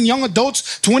 2,000 young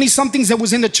adults, 20-somethings that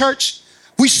was in the church.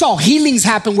 We saw healings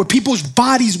happen where people's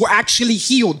bodies were actually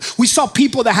healed. We saw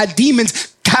people that had demons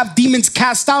have demons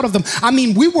cast out of them. I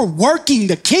mean, we were working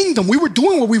the kingdom. We were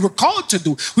doing what we were called to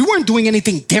do. We weren't doing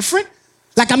anything different.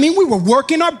 We were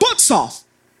working our butts off.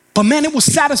 But man, it was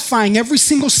satisfying every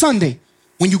single Sunday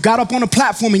when you got up on a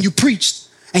platform and you preached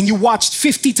and you watched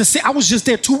 50 to 60. I was just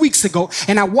there 2 weeks ago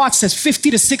and I watched as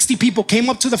 50 to 60 people came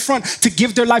up to the front to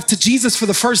give their life to Jesus for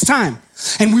the first time.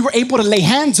 And we were able to lay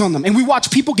hands on them. And we watched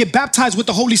people get baptized with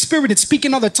the Holy Spirit and speak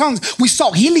in other tongues. We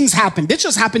saw healings happen. This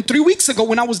just happened 3 weeks ago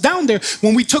when I was down there,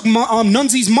 when we took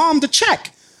Nunzi's mom to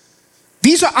check.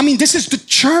 This is the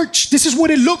church. This is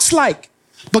what it looks like.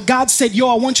 But God said, yo,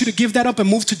 I want you to give that up and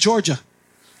move to Georgia.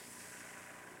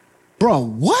 Bro,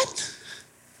 what?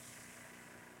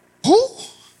 Who?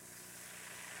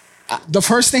 The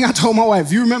first thing I told my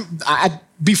wife, you remember,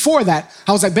 before that,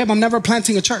 I was like, babe, I'm never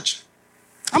planting a church.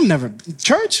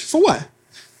 Church? For what?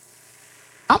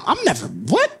 I'm never,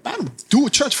 what? I don't do a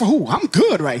church for who? I'm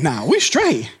good right now. We're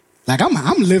straight.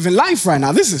 I'm living life right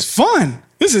now. This is fun.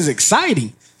 This is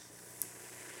exciting.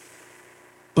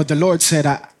 But the Lord said,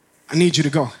 I need you to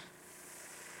go.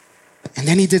 And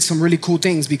then he did some really cool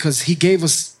things because he gave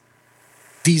us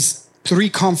these 3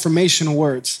 confirmational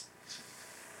words.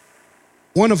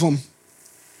 One of them,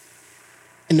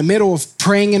 in the middle of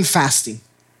praying and fasting,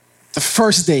 the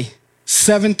first day,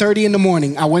 7:30 in the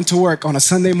morning, I went to work on a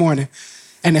Sunday morning.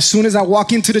 And as soon as I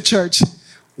walk into the church,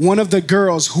 one of the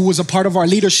girls who was a part of our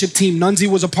leadership team, Nunzi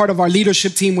was a part of our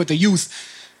leadership team with the youth.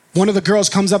 One of the girls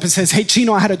comes up and says, hey,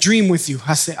 Chino, I had a dream with you.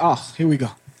 I said, oh, here we go.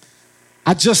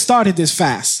 I just started this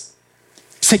fast.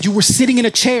 Said you were sitting in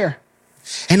a chair.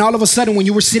 And all of a sudden, when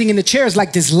you were sitting in the chair, it's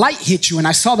like this light hit you. And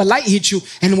I saw the light hit you.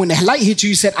 And when the light hit you,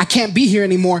 you said, I can't be here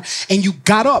anymore. And you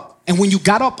got up. And when you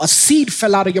got up, a seed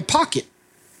fell out of your pocket.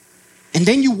 And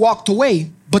then you walked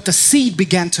away, but the seed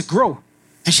began to grow.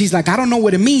 And she's like, I don't know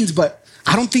what it means, but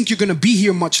I don't think you're going to be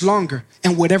here much longer.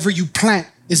 And whatever you plant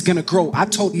is going to grow. I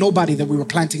told nobody that we were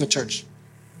planting a church.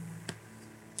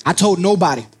 I told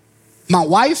nobody. My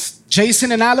wife,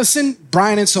 Jason and Allison,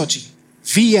 Brian and Sochi,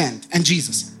 V-End, and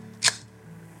Jesus.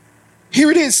 Here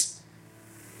it is.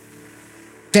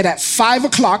 That at 5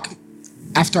 o'clock,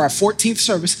 after our 14th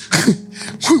service,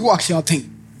 we walk, y'all think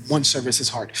one service is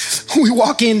hard. We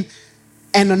walk in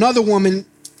and another woman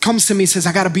comes to me and says,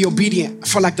 I got to be obedient. I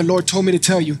feel like the Lord told me to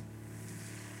tell you.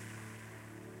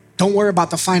 Don't worry about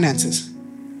the finances.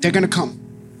 They're going to come.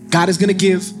 God is going to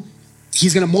give.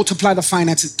 He's going to multiply the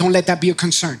finances. Don't let that be a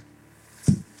concern.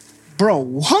 Bro,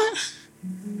 what?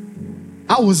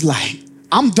 I was like,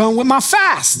 I'm done with my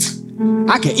fast.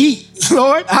 I can eat,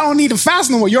 Lord. I don't need to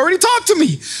fast no more. You already talked to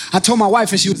me. I told my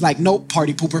wife and she was like, nope,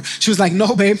 party pooper. She was like,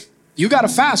 no, babe, You got to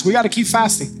fast. We got to keep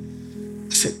fasting.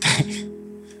 I said,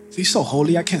 dang, you're so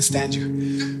holy. I can't stand you.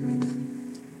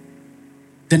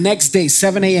 The next day,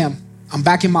 7 a.m., I'm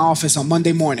back in my office on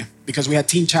Monday morning because we had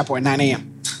Teen Chapel at 9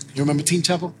 a.m. You remember Teen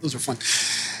Chapel? Those were fun.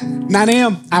 9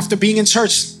 a.m. after being in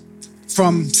church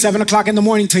from 7 o'clock in the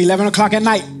morning to 11 o'clock at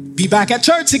night. Be back at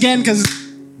church again because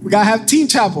we got to have Teen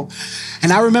Chapel.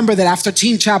 And I remember that after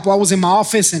Teen Chapel, I was in my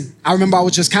office and I remember I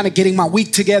was just kind of getting my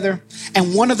week together.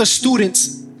 And one of the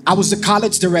students, I was the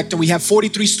college director. We had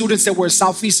 43 students that were at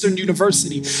Southeastern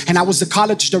University. And I was the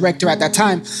college director at that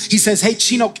time. He says, hey,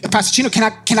 Chino, Pastor Chino,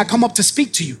 can I come up to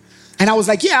speak to you? And I was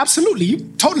like, yeah, absolutely.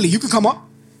 You can come up.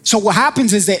 So what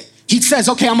happens is that he says,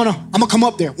 okay, I'm gonna come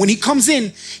up there. When he comes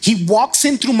in, he walks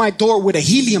in through my door with a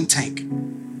helium tank.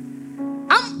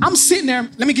 I'm sitting there.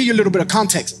 Let me give you a little bit of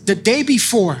context. The day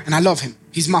before, and I love him.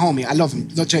 He's my homie. I love him.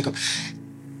 Love Jacob.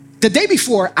 The day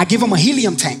before, I give him a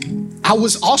helium tank. I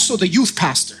was also the youth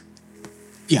pastor.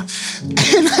 Yeah.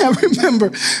 And I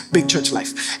remember, big church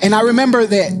life. And I remember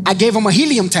that I gave him a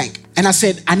helium tank. And I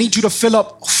said, I need you to fill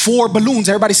up 4 balloons.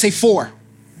 Everybody say 4.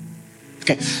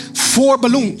 Okay, 4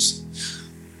 balloons.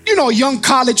 You know, a young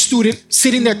college student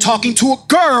sitting there talking to a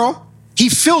girl, he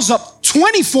fills up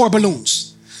 24 balloons.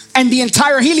 And the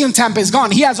entire helium tank is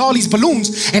gone. He has all these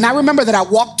balloons. And I remember that I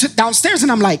walked downstairs and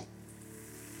I'm like,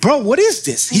 bro, what is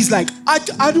this? He's like, I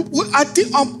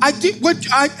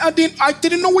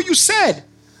didn't know what you said.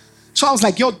 So I was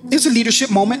like, yo, it's a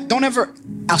leadership moment. Don't ever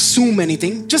assume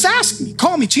anything. Just ask me.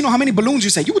 Call me. Chino, how many balloons you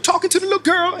said? You were talking to the little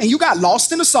girl and you got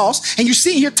lost in the sauce and you're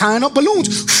sitting here tying up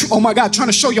balloons. Oh my God, trying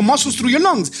to show your muscles through your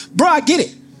lungs. Bro, I get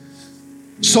it.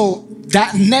 So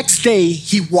that next day,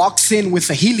 he walks in with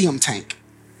a helium tank.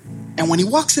 And when he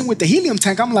walks in with the helium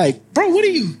tank, I'm like, bro, what are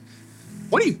you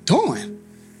doing?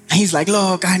 And he's like,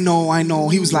 look, I know.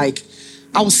 He was like,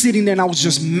 I was sitting there and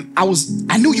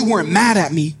I knew you weren't mad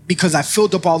at me because I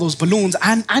filled up all those balloons.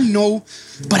 I know,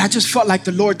 but I just felt like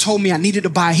the Lord told me I needed to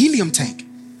buy a helium tank.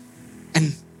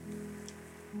 And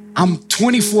I'm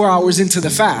 24 hours into the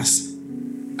fast.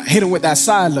 I hit him with that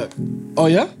side look. Oh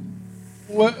yeah?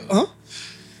 What, huh?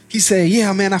 He said,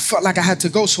 yeah, man, I felt like I had to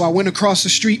go. So I went across the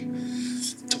street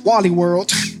to Wally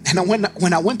World. And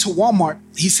when I went to Walmart,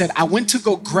 he said, I went to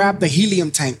go grab the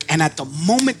helium tank. And at the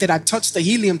moment that I touched the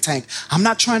helium tank, I'm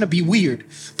not trying to be weird,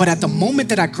 but at the moment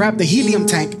that I grabbed the helium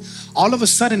tank, all of a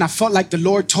sudden I felt like the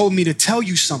Lord told me to tell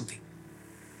you something.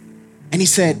 And he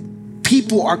said,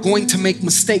 people are going to make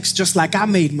mistakes just like I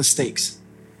made mistakes,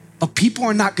 but people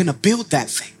are not going to build that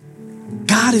thing.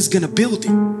 God is going to build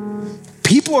it.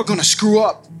 People are going to screw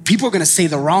up. People are going to say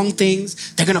the wrong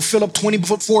things. They're going to fill up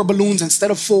 24 balloons instead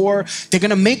of 4. They're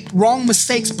going to make wrong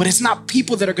mistakes, but it's not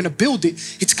people that are going to build it.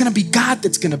 It's going to be God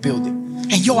that's going to build it.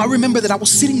 And yo, I remember that I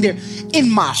was sitting there in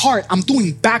my heart. I'm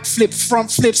doing backflip,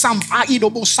 front flips. I'm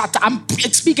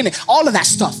speaking it, all of that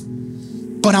stuff.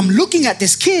 But I'm looking at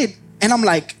this kid and I'm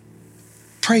like,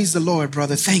 praise the Lord,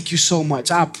 brother. Thank you so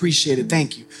much. I appreciate it.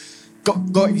 Thank you.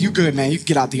 Go, you good, man. You can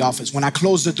get out the office. When I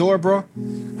closed the door, bro,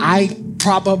 I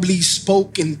probably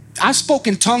spoke in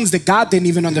tongues that God didn't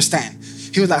even understand.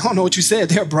 He was like, I don't know what you said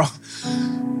there, bro.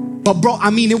 But bro, I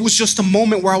mean, it was just a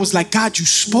moment where I was like, God, you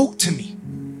spoke to me.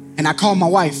 And I called my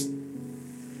wife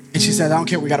and she said, I don't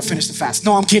care. We got to finish the fast.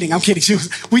 No, I'm kidding.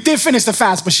 We did finish the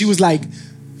fast, but she was like,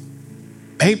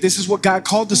 babe, this is what God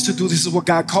called us to do. This is what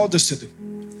God called us to do.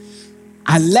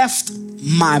 I left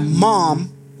my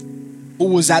mom, who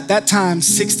was at that time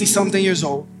 60 something years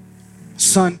old,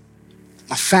 son,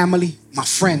 my family, my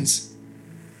friends,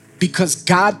 because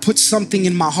God put something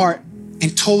in my heart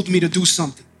and told me to do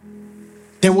something.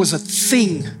 There was a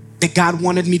thing that God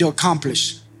wanted me to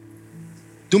accomplish.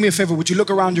 Do me a favor, would you look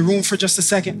around your room for just a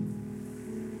second?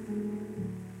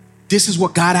 This is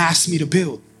what God asked me to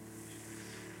build.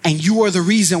 And you are the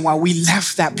reason why we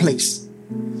left that place.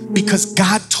 Because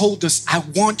God told us, I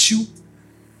want you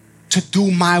to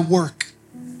do my work.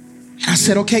 And I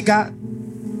said, okay, God,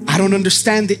 I don't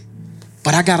understand it,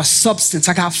 but I got a substance.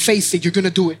 I got faith that you're going to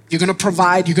do it. You're going to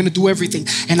provide. You're going to do everything.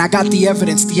 And I got the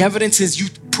evidence. The evidence is you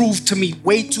proved to me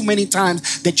way too many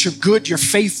times that you're good, you're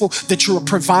faithful, that you're a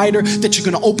provider, that you're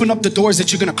going to open up the doors,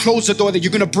 that you're going to close the door, that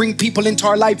you're going to bring people into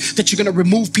our life, that you're going to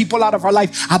remove people out of our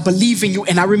life. I believe in you.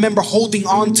 And I remember holding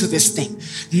on to this thing.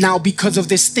 Now, because of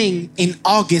this thing, in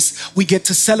August, we get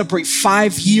to celebrate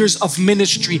 5 years of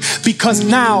ministry, because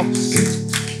now,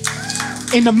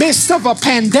 in the midst of a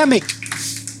pandemic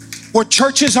where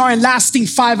churches aren't lasting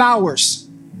 5 hours,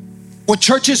 where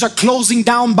churches are closing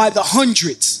down by the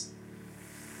hundreds,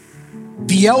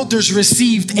 the elders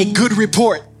received a good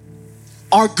report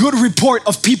our good report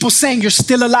of people saying you're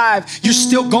still alive, you're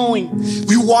still going.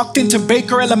 We walked into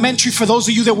Baker Elementary, for those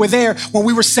of you that were there, when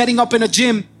we were setting up in a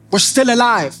gym. We're still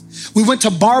alive. We went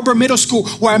to Barber Middle School,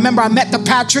 where I remember I met the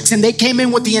Patricks and they came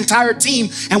in with the entire team,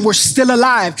 and we're still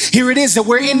alive. Here it is that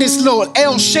we're in this little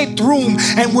L-shaped room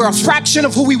and we're a fraction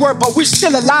of who we were, but we're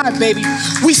still alive, baby.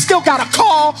 We still got a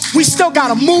call. We still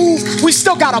got to move. We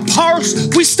still got a pulse.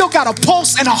 We still got a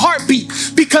pulse and a heartbeat,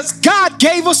 because God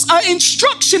gave us an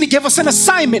instruction. He gave us an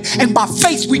assignment, and by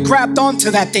faith we grabbed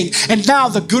onto that thing. And now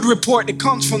the good report that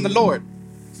comes from the Lord.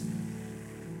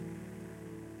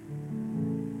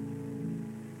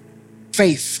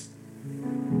 Faith.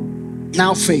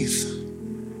 Now faith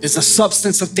is the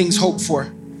substance of things hoped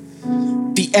for,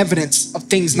 the evidence of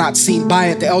things not seen. By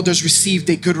it, the elders received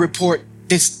a good report.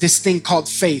 This thing called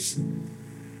faith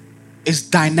is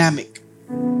dynamic.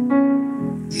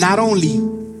 Not only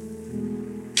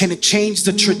can it change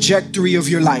the trajectory of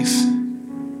your life,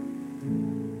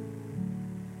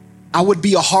 I would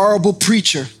be a horrible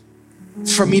preacher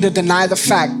for me to deny the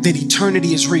fact that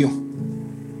eternity is real.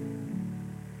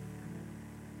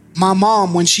 My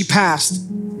mom, when she passed,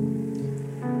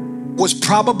 was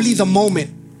probably the moment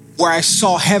where I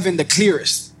saw heaven the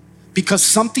clearest, because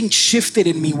something shifted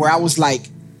in me where I was like,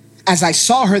 as I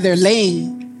saw her there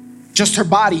laying, just her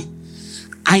body,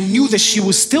 I knew that she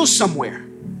was still somewhere.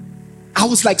 I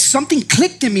was like, something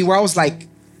clicked in me where I was like,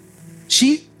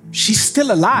 she's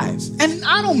still alive. And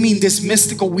I don't mean this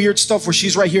mystical weird stuff where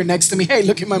she's right here next to me. Hey,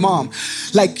 look at my mom.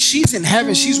 Like, she's in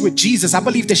heaven. She's with Jesus. I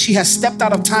believe that she has stepped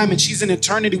out of time and she's in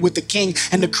eternity with the King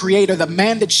and the Creator. The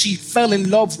man that she fell in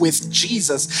love with,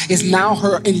 Jesus, is now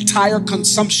her entire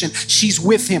consumption. She's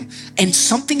with him. And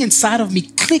something inside of me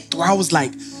clicked where I was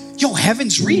like, yo,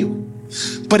 heaven's real.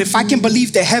 But if I can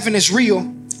believe that heaven is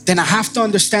real, then I have to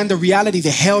understand the reality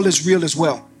that hell is real as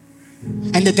well.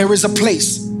 And that there is a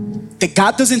place that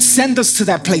God doesn't send us to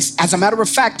that place. As a matter of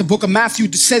fact, the book of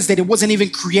Matthew says that it wasn't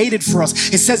even created for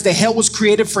us. It says that hell was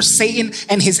created for Satan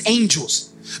and his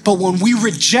angels. But when we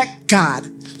reject God,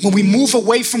 when we move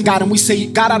away from God and we say,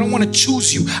 God, I don't want to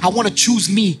choose you, I want to choose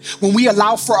me. When we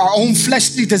allow for our own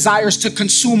fleshly desires to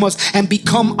consume us and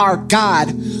become our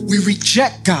God, we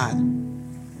reject God.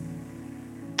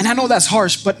 And I know that's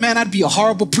harsh, but man, I'd be a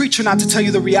horrible preacher not to tell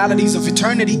you the realities of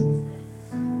eternity.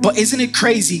 But isn't it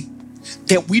crazy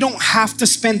that we don't have to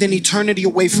spend an eternity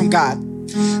away from God,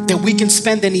 that we can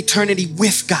spend an eternity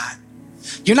with God?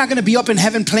 You're not going to be up in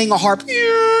heaven playing a harp.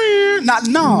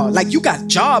 No, like, you got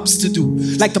jobs to do.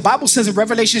 Like the Bible says in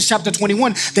Revelation chapter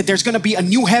 21 that there's going to be a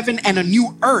new heaven and a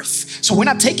new earth. So we're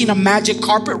not taking a magic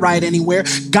carpet ride anywhere.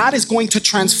 God is going to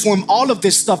transform all of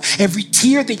this stuff. Every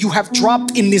tear that you have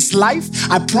dropped in this life,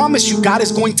 I promise you, God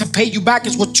is going to pay you back,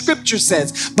 is what scripture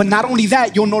says. But not only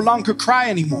that, you'll no longer cry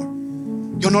anymore.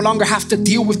 You'll no longer have to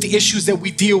deal with the issues that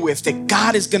we deal with, that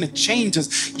God is going to change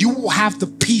us. You will have the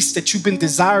peace that you've been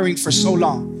desiring for so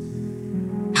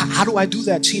long. How do I do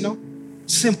that, Chino?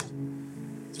 Simple.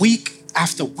 Week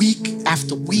after week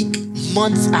after week,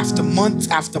 month after month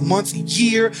after month,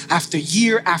 year after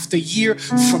year after year,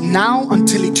 from now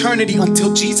until eternity,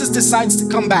 until Jesus decides to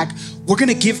come back, we're going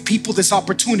to give people this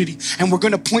opportunity and we're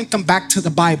going to point them back to the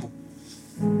Bible.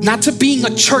 Not to being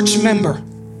a church member,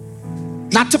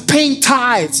 not to paying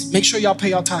tithes. Make sure y'all pay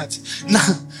your tithes.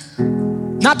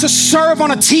 Not to serve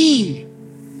on a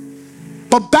team,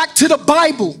 but back to the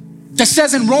Bible that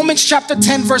says in Romans chapter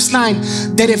 10 verse 9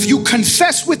 that if you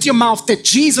confess with your mouth that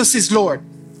Jesus is Lord,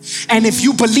 and if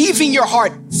you believe in your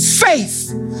heart, faith,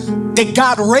 that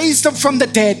God raised him from the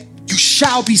dead, you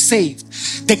shall be saved.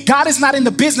 That God is not in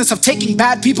the business of taking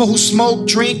bad people who smoke,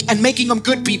 drink, and making them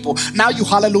good people. Now you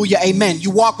hallelujah, amen.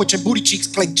 You walk with your booty cheeks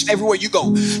played everywhere you go.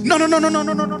 No.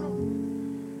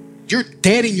 You're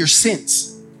dead in your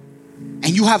sins. And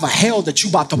you have a hell that you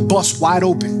about to bust wide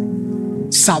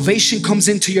open. Salvation comes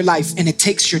into your life and it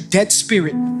takes your dead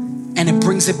spirit and it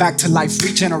brings it back to life.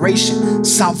 Regeneration.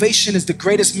 Salvation is the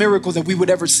greatest miracle that we would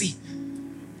ever see.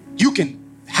 You can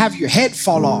have your head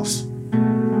fall off,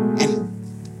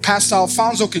 Pastor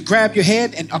Alfonso could grab your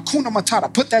head and Hakuna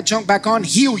Matata, put that junk back on,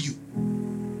 heal you.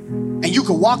 And you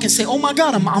could walk and say, oh my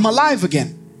God, I'm alive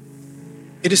again.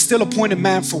 It is still appointed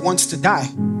man for once to die.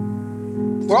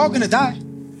 We're all gonna die.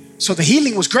 So the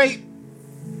healing was great,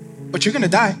 but you're gonna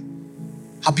die.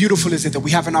 How beautiful is it that we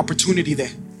have an opportunity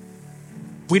there?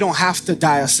 We don't have to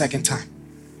die a second time.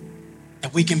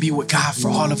 That we can be with God for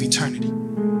all of eternity.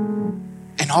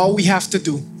 And all we have to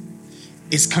do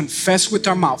is confess with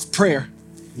our mouth, prayer,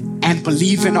 and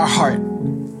believe in our heart,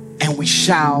 and we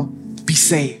shall be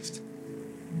saved.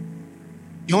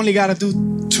 You only got to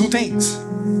do two things.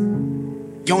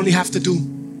 You only have to do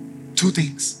two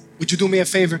things. Would you do me a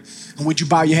favor? And would you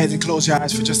bow your heads and close your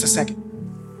eyes for just a second?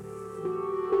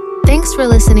 Thanks for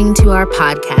listening to our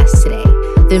podcast today.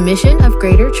 The mission of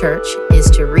Greater Church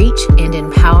is to reach and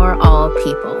empower all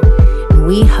people.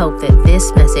 We hope that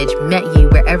this message met you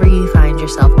wherever you find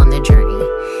yourself on the journey.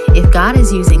 If God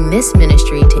is using this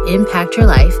ministry to impact your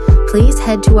life, please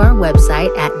head to our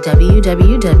website at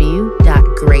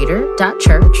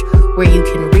www.greater.church, where you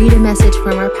can read a message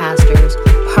from our pastors,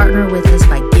 partner with us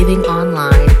by giving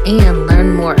online, and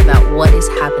learn more about what is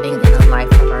happening in the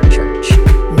life of our church.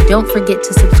 And don't forget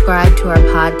to subscribe to our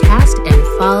podcast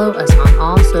and follow us